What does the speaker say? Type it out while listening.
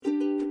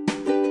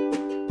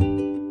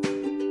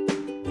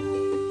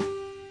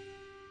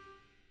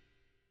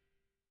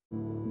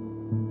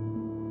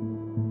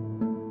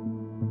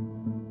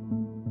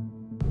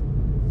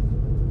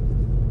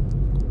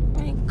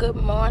Good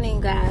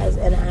morning, guys,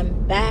 and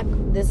I'm back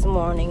this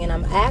morning, and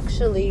I'm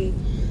actually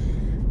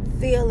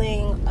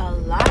feeling a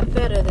lot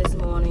better this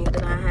morning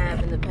than I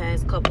have in the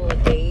past couple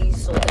of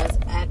days. So that's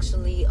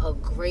actually a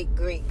great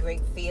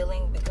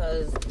feeling,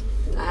 because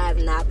I have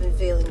not been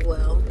feeling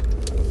well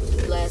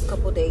the last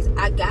couple of days.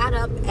 I got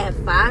up at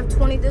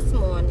 5:20 this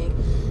morning.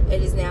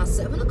 It is now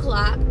 7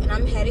 o'clock, and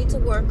I'm heading to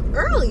work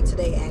early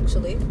today,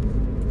 actually.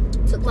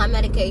 Took my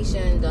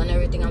medication, done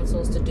everything I'm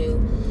supposed to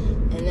do,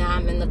 and now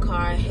I'm in the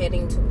car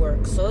heading to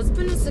work. So it's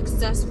been a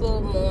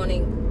successful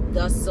morning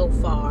thus so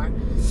far.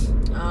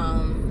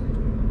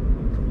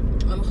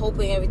 I'm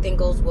hoping everything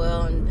goes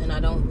well and I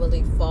don't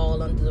really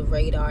fall under the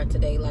radar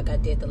today like I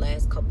did the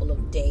last couple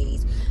of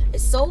days.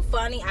 It's so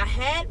funny. I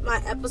had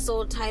my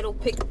episode title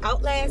picked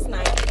out last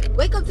night.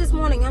 Wake up this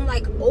morning, I'm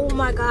like, oh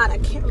my God, I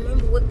can't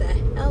remember what the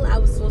hell I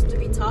was supposed to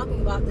be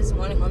talking about this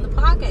morning on the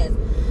podcast.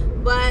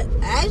 But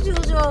as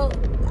usual,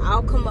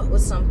 I'll come up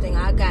with something.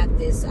 I got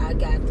this.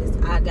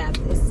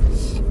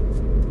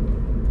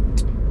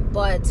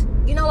 But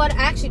you know what?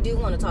 I actually do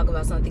want to talk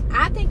about something.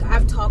 I think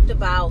I've talked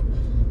about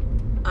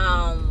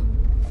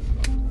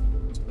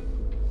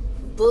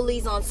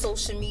bullies on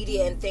social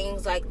media and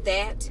things like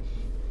that.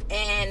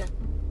 And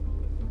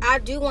I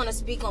do want to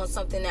speak on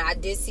something that I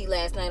did see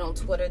last night on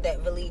Twitter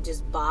that really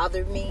just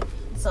bothered me.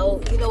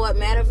 So, you know what?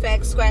 Matter of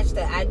fact, scratch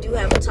that. I do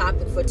have a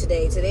topic for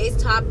today. Today's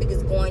topic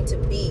is going to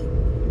be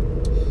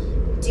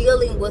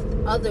dealing with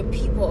other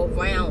people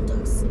around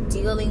us.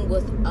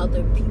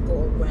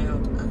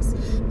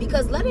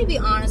 Because let me be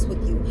honest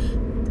with you.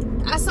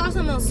 I saw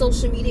something on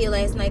social media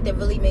last night that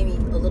really made me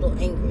a little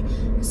angry.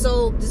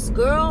 So this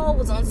girl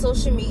was on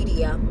social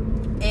media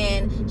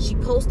and she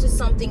posted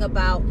something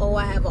about,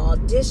 I have an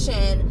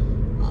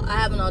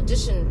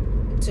audition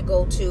to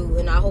go to,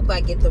 and I hope I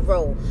get the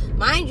role.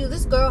 Mind you,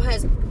 this girl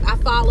I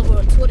follow her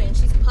on Twitter, and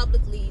she's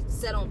publicly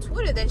said on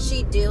Twitter that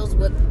she deals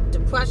with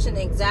depression,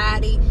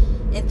 anxiety,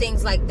 and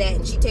things like that,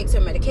 and she takes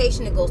her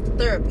medication and goes to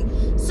therapy.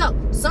 So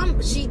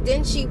she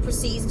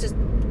proceeds to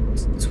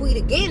tweet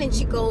again, and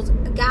she goes,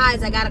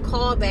 guys, I got a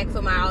call back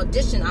for my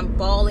audition. I'm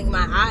bawling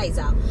my eyes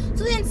out.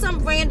 So then some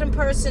random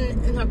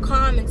person in her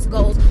comments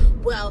goes,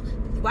 well,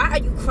 why are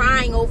you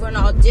crying over an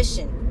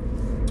audition?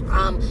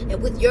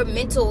 And with your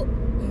mental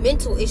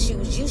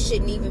issues, you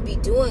shouldn't even be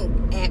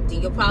doing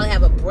acting. You'll probably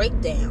have a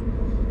breakdown.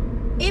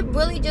 It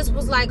really just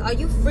was like, are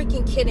you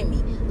freaking kidding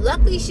me?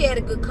 Luckily, she had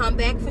a good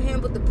comeback for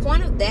him, but the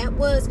point of that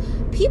was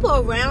people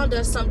around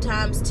us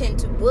sometimes tend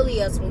to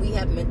bully us when we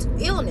have mental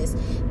illness.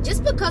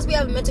 Just because we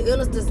have a mental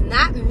illness does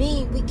not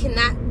mean we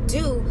cannot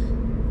do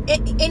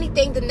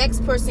anything the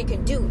next person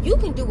can do. You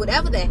can do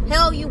whatever the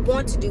hell you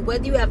want to do,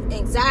 whether you have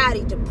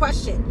anxiety,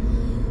 depression,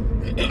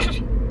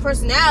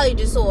 personality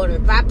disorder,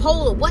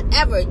 bipolar,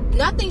 whatever.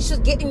 Nothing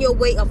should get in your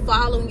way of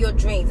following your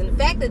dreams. And the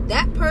fact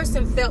that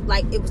person felt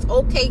like it was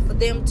okay for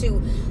them to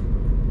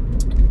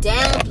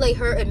downplay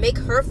her and make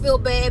her feel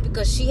bad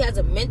because she has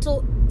a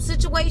mental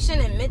situation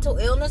and mental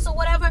illness or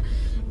whatever,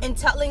 and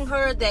telling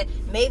her that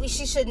maybe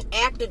she shouldn't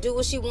act or do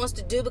what she wants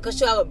to do because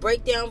she'll have a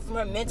breakdown from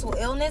her mental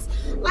illness.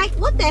 Like,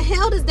 what the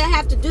hell does that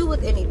have to do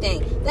with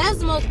anything? That's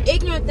the most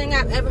ignorant thing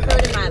I've ever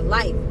heard in my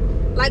life.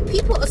 Like,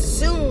 people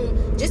assume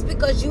just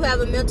because you have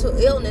a mental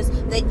illness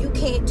that you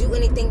can't do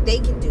anything they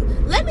can do.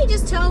 Let me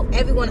just tell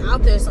everyone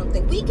out there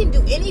something. We can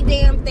do any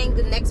damn thing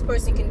the next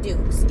person can do.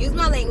 Excuse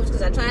my language,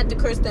 because I try not to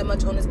curse that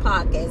much on this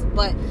podcast,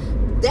 but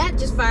that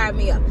just fired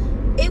me up.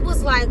 It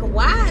was like,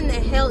 why in the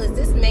hell is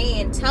this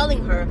man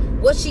telling her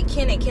what she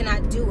can and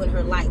cannot do in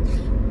her life?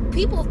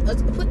 People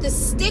put this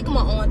stigma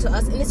onto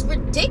us, and it's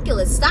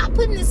ridiculous. Stop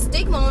putting this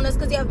stigma on us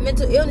because you have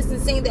mental illness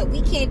and saying that we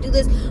can't do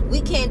this,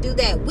 we can't do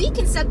that. We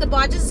can set the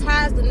bar just as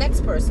high as the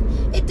next person.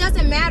 It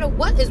doesn't matter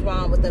what is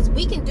wrong with us.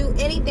 We can do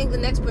anything the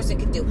next person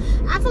can do.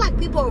 I feel like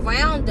people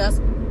around us,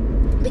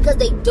 because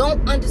they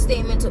don't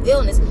understand mental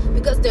illness,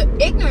 because they're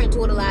ignorant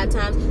to it a lot of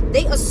times,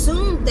 they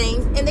assume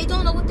things and they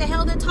don't know what the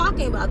hell they're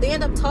talking about. They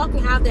end up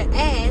talking out their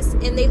ass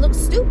and they look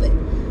stupid.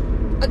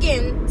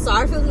 Again,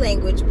 sorry for the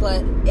language,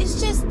 but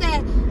it's just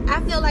that I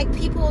feel like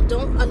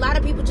a lot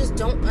of people just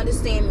don't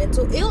understand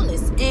mental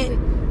illness. And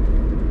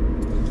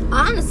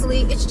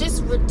honestly, it's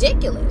just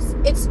ridiculous.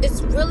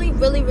 It's really,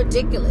 really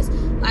ridiculous.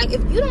 Like,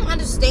 if you don't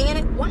understand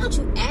it, why don't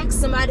you ask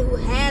somebody who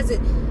has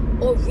it,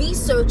 or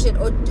research it,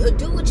 or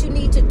do what you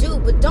need to do?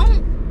 But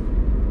don't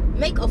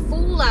make a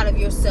fool out of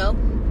yourself.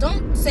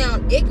 Don't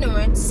sound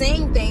ignorant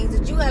saying things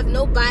that you have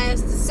no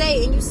bias to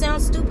say, and you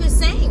sound stupid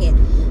saying it.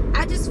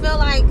 I just feel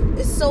like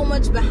there's so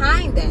much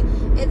behind that.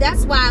 And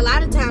that's why a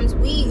lot of times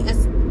we,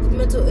 as with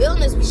mental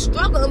illness, we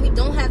struggle and we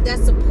don't have that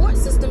support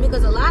system,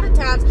 because a lot of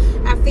times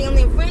our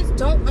family and friends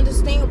don't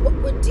understand what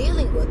we're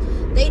dealing with.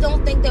 They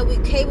don't think that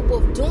we're capable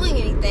of doing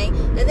anything.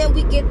 And then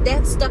we get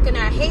that stuck in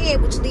our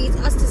head, which leads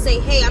us to say,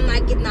 hey, I'm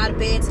not getting out of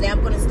bed today.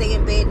 I'm going to stay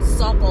in bed and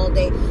sulk all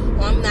day.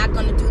 Or I'm not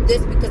going to do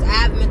this because I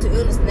have mental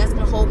illness and that's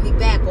going to hold me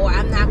back. Or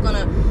I'm not going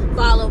to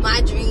follow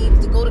my dreams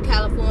to go to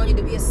California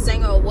to be a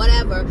singer or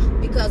whatever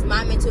because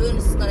my mental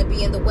illness is going to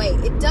be in the way.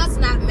 It does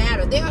not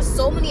matter. There are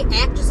so many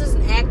actresses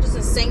and actors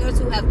and singers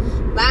who have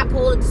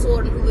bipolar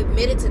disorder who have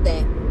admitted to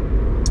that.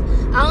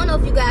 I don't know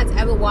if you guys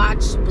ever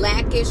watched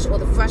Blackish or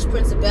The Fresh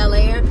Prince of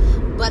Bel-Air,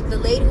 but the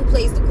lady who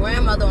plays the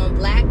grandmother on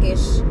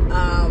Blackish,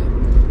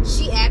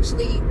 she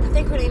actually, I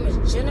think her name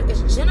is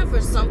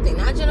Jennifer something.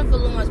 Not Jennifer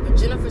Lawrence, but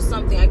Jennifer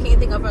something. I can't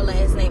think of her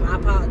last name. I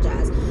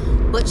apologize.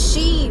 But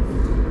she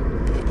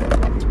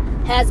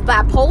has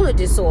bipolar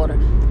disorder.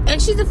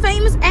 And she's a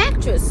famous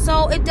actress.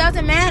 So it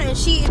doesn't matter. And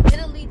she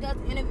admittedly does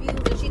interviews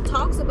and she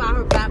talks about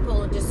her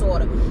bipolar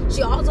disorder.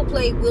 She also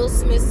played Will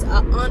Smith's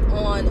aunt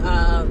on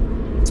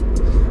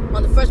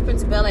The Fresh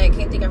Prince of Bel-Air. I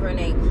can't think of her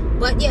name.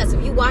 But yes,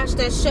 if you watch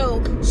that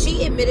show,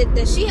 she admitted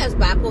that she has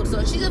bipolar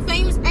disorder. She's a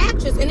famous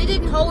actress, and it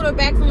didn't hold her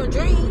back from her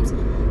dreams.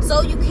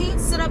 So you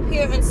can't sit up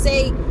here and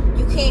say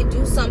you can't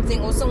do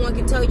something, or someone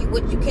can tell you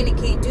what you can and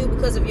can't do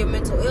because of your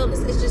mental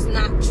illness. It's just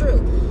not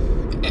true.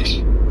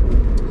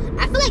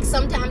 I feel like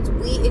sometimes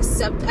we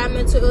accept our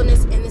mental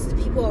illness, and it's the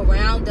people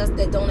around us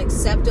that don't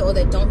accept it or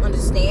that don't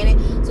understand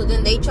it. So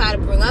then they try to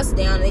bring us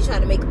down, and they try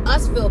to make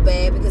us feel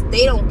bad because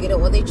they don't get it,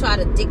 or they try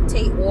to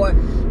dictate or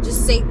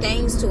just say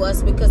things to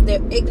us because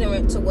they're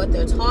ignorant to what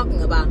they're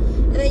talking about.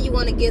 And then you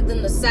want to give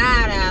them the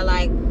side eye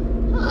like,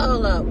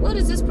 hold up, what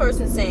is this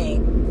person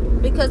saying?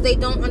 Because they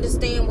don't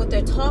understand what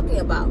they're talking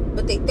about.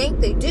 But they think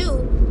they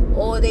do,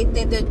 or they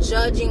think they're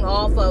judging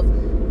off of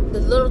the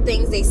little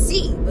things they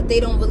see, but they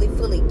don't really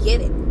fully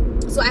get it.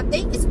 So I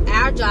think it's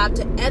our job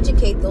to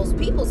educate those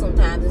people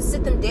sometimes and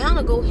sit them down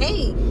and go,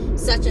 hey,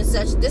 such and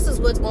such, this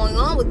is what's going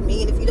on with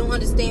me. And if you don't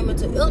understand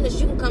mental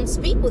illness, you can come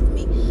speak with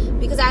me.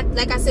 Because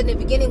like I said in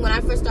the beginning, when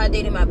I first started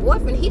dating my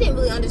boyfriend, he didn't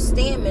really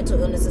understand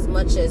mental illness as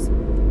much as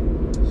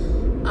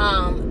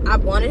I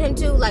wanted him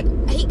to. Like,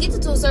 he gets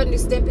it to a certain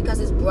extent because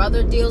his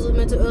brother deals with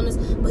mental illness,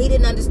 but he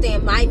didn't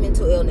understand my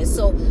mental illness.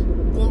 So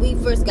when we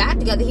first got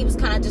together, he was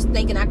kind of just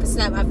thinking I could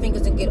snap my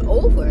fingers and get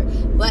over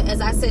it. But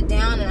as I sat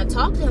down and I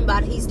talked to him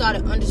about it, he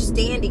started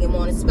understanding it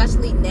more. And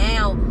especially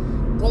now,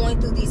 going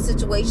through these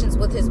situations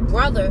with his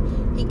brother,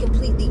 he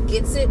completely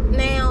gets it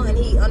now and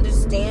he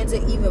understands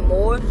it even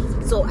more.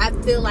 So I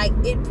feel like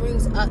it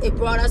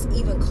brought us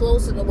even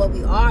closer to what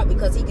we are,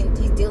 because he's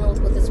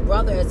dealing with his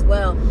brother as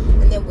well,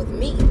 and then with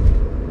me.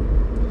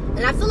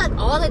 And I feel like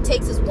all it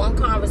takes is one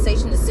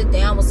conversation to sit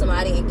down with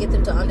somebody and get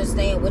them to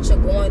understand what you're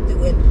going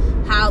through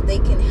and how they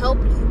can help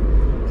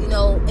you. You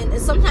know,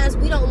 and sometimes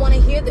we don't want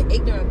to hear the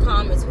ignorant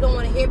comments. We don't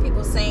want to hear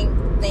people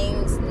saying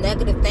things,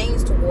 negative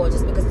things towards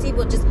us, because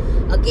people just,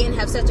 again,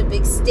 have such a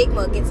big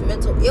stigma against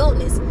mental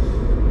illness.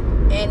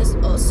 And it's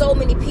so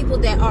many people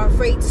that are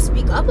afraid to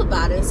speak up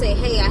about it and say,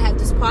 hey, I have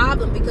this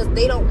problem, because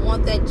they don't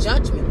want that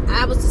judgment.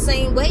 I was the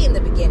same way in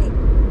the beginning.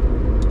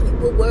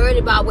 We're worried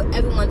about what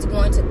everyone's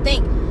going to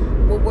think.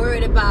 We're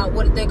worried about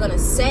what they're going to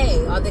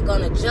say. Are they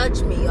going to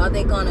judge me? Are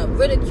they going to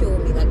ridicule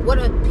me? Like, what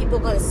are people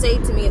going to say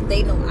to me if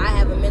they know I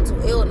have a mental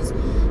illness?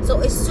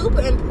 So it's super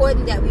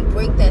important that we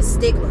break that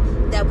stigma,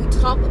 that we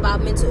talk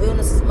about mental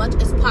illness as much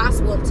as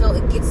possible until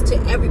it gets to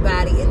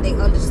everybody and they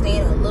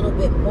understand a little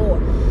bit more.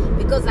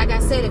 Because like I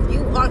said, if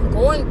you aren't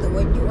going through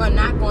it, you are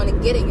not going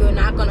to get it. You're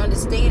not going to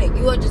understand it.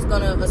 You are just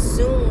going to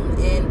assume,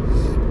 and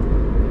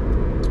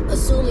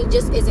assuming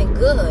just isn't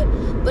good.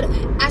 But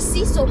I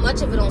see so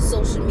much of it on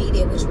social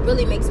media, which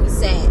really makes me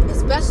sad,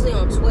 especially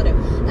on Twitter.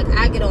 Like,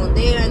 I get on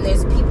there and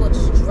there's people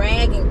just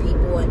dragging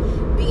people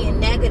and being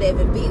negative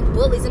and being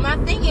bullies. And my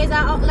thing is,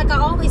 I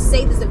always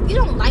say this: if you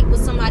don't like what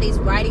somebody's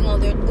writing on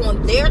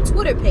their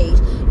Twitter page,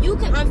 you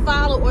can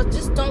unfollow or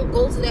just don't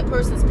go to that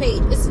person's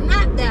page. It's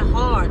not that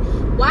hard.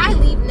 Why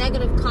leave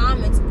negative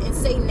comments and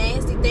say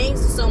nasty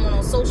things to someone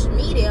on social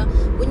media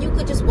when you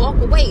could just walk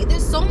away?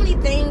 There's so many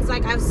things,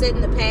 like I've said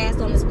in the past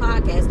on this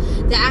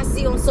podcast, that I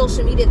see on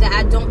social media that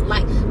I don't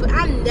like. But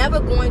I'm never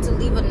going to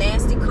leave a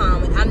nasty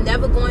comment. I'm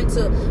never going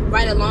to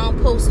write a long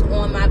post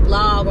on my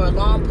blog or a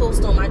long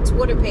post on my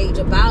Twitter page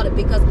about it,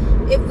 because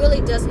it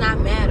really does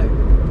not matter.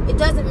 It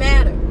doesn't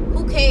matter.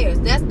 Who cares?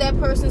 That's that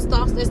person's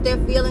thoughts. That's their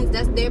feelings.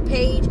 That's their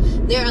page.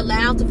 They're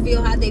allowed to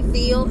feel how they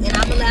feel, and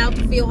I'm allowed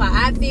to feel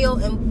how I feel,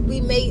 and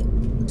we may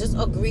just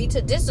agree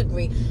to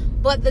disagree.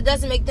 But that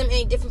doesn't make them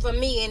any different from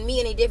me and me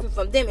any different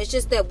from them. It's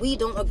just that we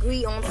don't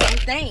agree on some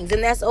things,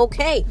 and that's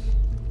okay.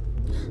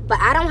 But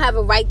I don't have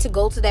a right to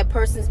go to that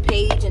person's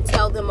page and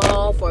tell them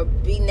off or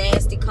be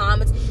nasty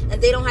comments,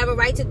 and they don't have a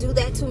right to do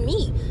that to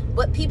me.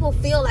 But people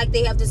feel like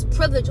they have this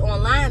privilege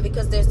online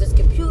because there's this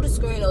computer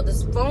screen or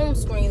this phone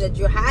screen that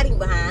you're hiding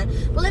behind.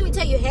 But let me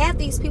tell you, half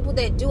these people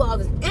that do all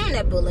this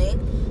internet bullying,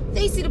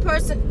 they see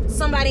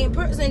somebody in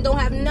person, and don't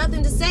have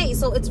nothing to say.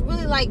 So it's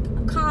really like,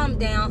 calm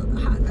down,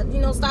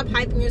 stop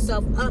hyping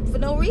yourself up for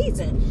no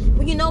reason.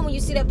 When you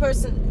see that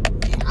person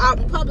out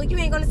in public, you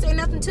ain't gonna say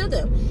nothing to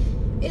them.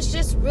 It's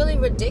just really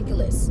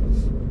ridiculous.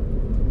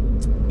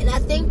 And I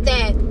think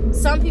that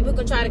some people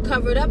can try to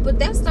cover it up, but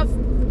that stuff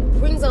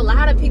brings a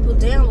lot of people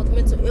down with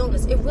mental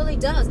illness. It really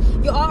does.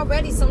 You're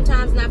already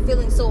sometimes not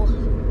feeling so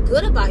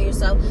good about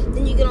yourself.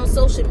 Then you get on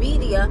social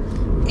media,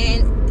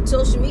 and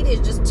social media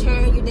is just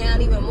tearing you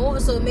down even more.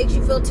 So it makes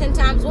you feel 10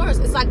 times worse.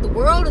 It's like the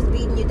world is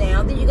beating you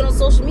down. Then you get on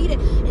social media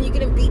and you're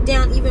getting beat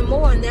down even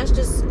more. And that's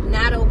just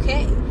not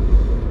okay.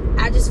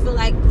 I just feel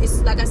like,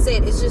 it's like I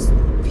said, it's just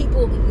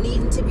people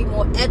needing to be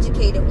more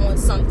educated on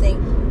something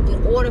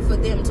in order for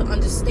them to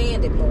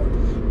understand it more.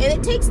 And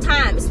it takes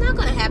time. It's not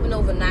going to happen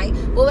overnight.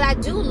 But what I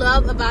do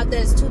love about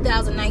that is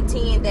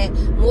 2019, that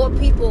more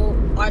people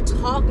are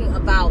talking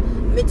about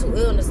mental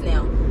illness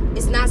now.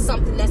 It's not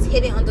something that's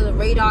hidden under the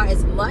radar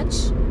as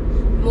much.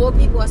 More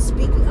people are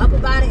speaking up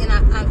about it, and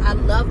I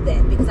love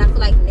that, because I feel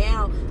like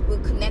now we're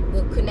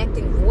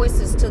connecting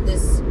voices to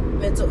this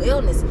mental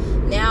illness.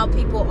 Now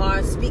people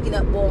are speaking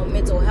up more on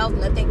mental health,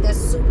 and I think that's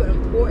super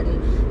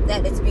important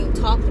that it's being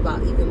talked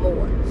about even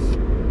more.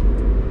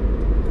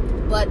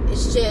 But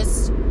it's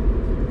just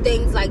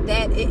things like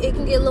that, it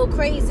can get a little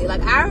crazy.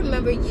 Like, I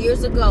remember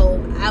years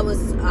ago, I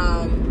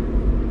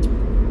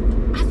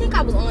think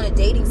I was on a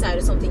dating site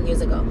or something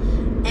years ago,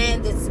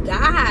 and this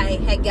guy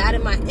had got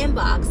in my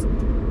inbox,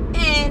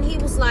 and he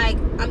was like,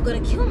 I'm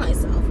going to kill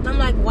myself. And I'm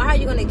like, why are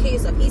you going to kill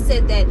yourself? He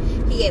said that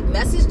he had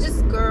messaged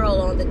this girl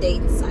on the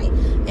dating site,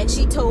 and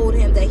she told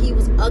him that he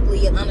was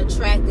ugly and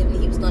unattractive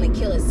and he was going to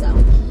kill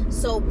himself.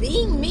 So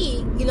being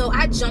me,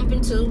 I jump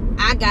into,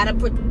 I got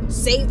to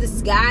save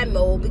this guy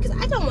mode, because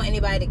I don't want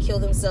anybody to kill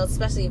themselves,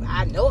 especially if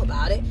I know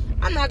about it.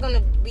 I'm not going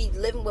to be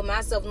living with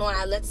myself knowing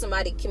I let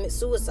somebody commit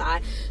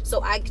suicide.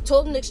 So I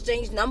told him to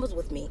exchange numbers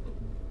with me.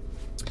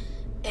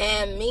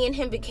 And me and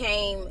him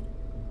became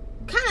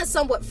kind of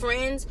somewhat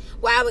friends,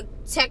 where I would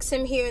text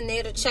him here and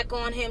there to check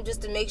on him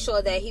just to make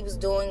sure that he was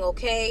doing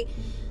okay.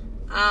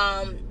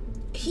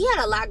 He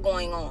had a lot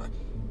going on.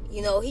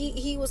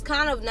 He was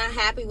kind of not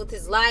happy with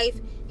his life.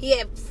 He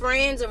had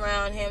friends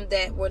around him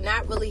that were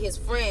not really his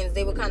friends.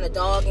 They were kind of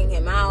dogging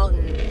him out,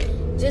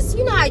 and just,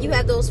 how you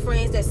have those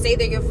friends that say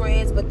they're your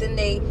friends, but then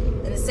they,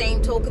 in the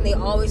same token, they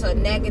always are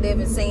negative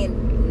and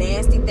saying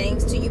nasty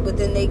things to you, but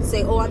then they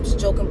say, oh, I'm just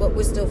joking, but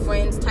we're still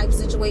friends type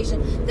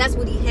situation. That's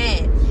what he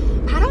had.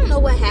 I don't know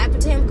what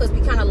happened to him, because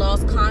we kind of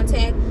lost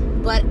contact,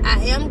 but I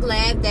am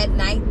glad that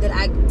night that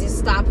I just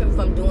stopped him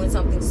from doing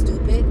something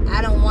stupid.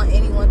 I don't want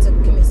anyone to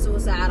commit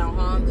suicide or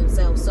harm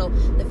themselves. So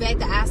the fact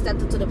that I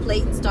stepped up to the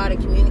plate and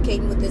started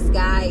communicating with this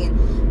guy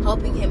and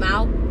helping him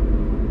out,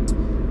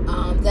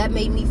 that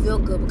made me feel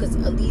good, because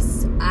at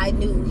least I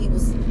knew he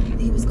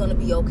was going to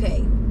be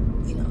okay.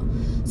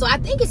 So I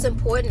think it's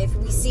important, if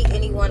we see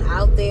anyone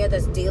out there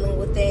that's dealing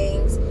with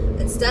things,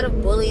 instead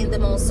of bullying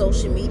them on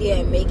social media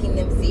and making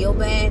them feel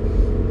bad,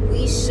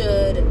 we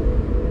should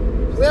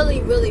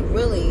really, really,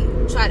 really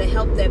try to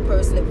help that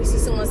person. If we see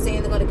someone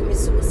saying they're going to commit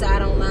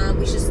suicide online,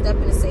 we should step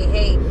in and say,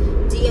 hey,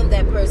 DM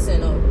that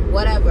person or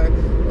whatever,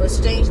 or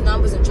exchange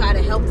numbers and try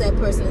to help that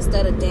person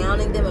instead of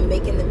downing them and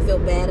making them feel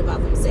bad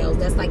about themselves.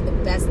 That's like the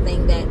best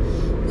thing that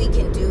we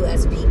can do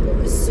as people.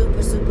 It's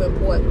super, super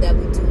important that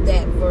we do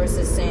that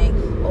versus saying,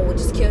 oh, well,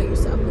 just kill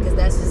yourself, because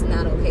that's just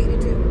not okay to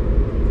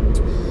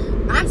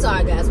do. I'm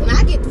sorry, guys. When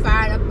I get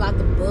fired up about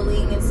the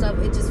bullying and stuff,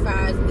 it just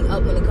fires me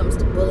up when it comes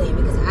to bullying,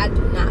 because I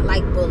do not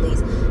like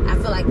bullies. I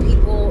feel like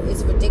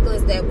it's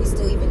ridiculous that we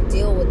still even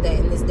deal with that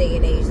in this day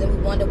and age. Then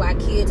we wonder why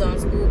kids are in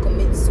school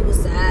committing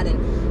suicide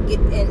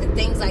and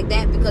things like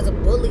that because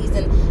of bullies.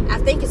 And I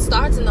think it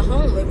starts in the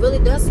home. It really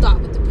does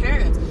start with the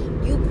parents.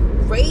 You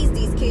raise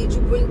these kids,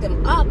 you bring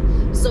them up,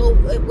 so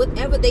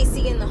whatever they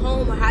see in the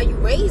home or how you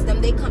raise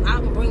them, they come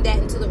out and bring that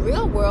into the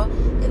real world,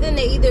 and then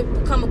they either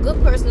become a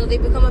good person or they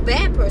become a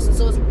bad person.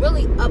 So it's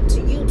really up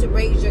to you to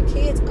raise your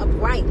kids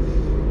upright,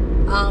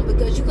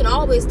 because you can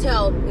always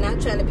tell, not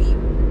trying to be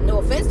no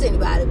offense to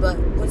anybody, but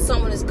when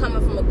someone is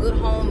coming from a good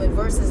home and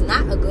versus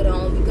not a good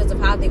home because of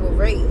how they were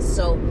raised.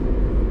 So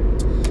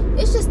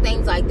it's just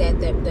things like that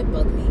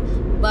bug me.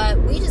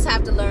 But we just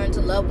have to learn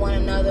to love one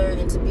another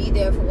and to be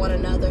there for one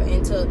another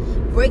and to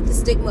break the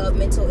stigma of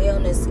mental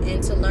illness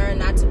and to learn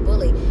not to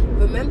bully.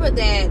 Remember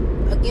that,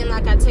 again,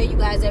 like I tell you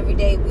guys every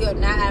day, we are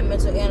not our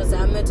mental illness.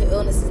 Our mental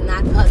illness is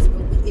not us.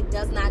 It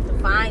does not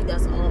define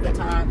us all the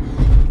time.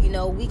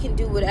 We can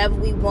do whatever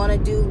we want to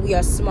do. We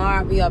are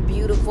smart. We are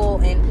beautiful.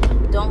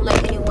 And don't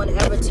let anyone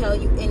ever tell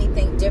you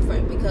anything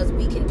different, because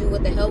we can do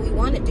what the hell we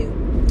want to do.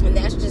 And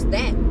that's just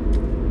that.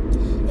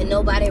 And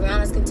nobody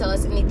around us can tell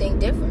us anything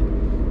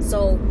different.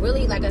 So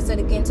really, like I said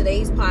again,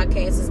 today's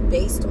podcast is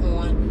based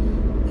on,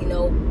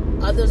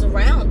 others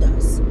around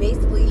us.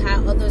 Basically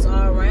how others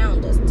are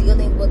around us.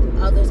 Dealing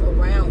with others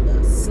around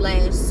us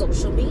 /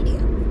 social media.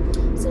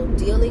 So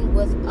dealing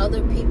with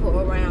other people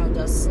around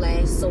us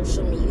 /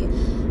 social media.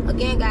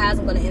 Again, guys,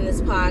 I'm going to end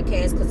this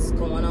podcast because it's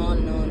going on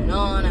and on and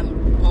on.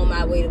 I'm on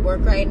my way to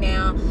work right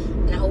now.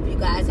 And I hope you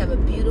guys have a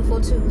beautiful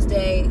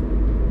Tuesday.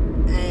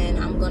 And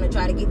I'm going to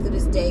try to get through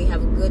this day,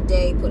 have a good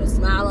day, put a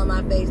smile on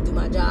my face, do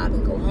my job,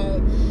 and go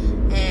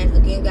home. And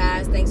again,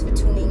 guys, thanks for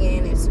tuning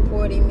in and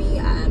supporting me.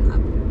 I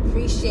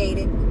appreciate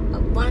it a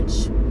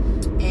bunch.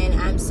 And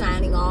I'm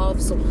signing off.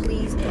 So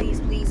please,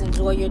 please, please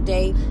enjoy your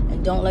day.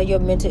 And don't let your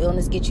mental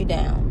illness get you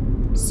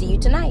down. See you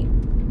tonight.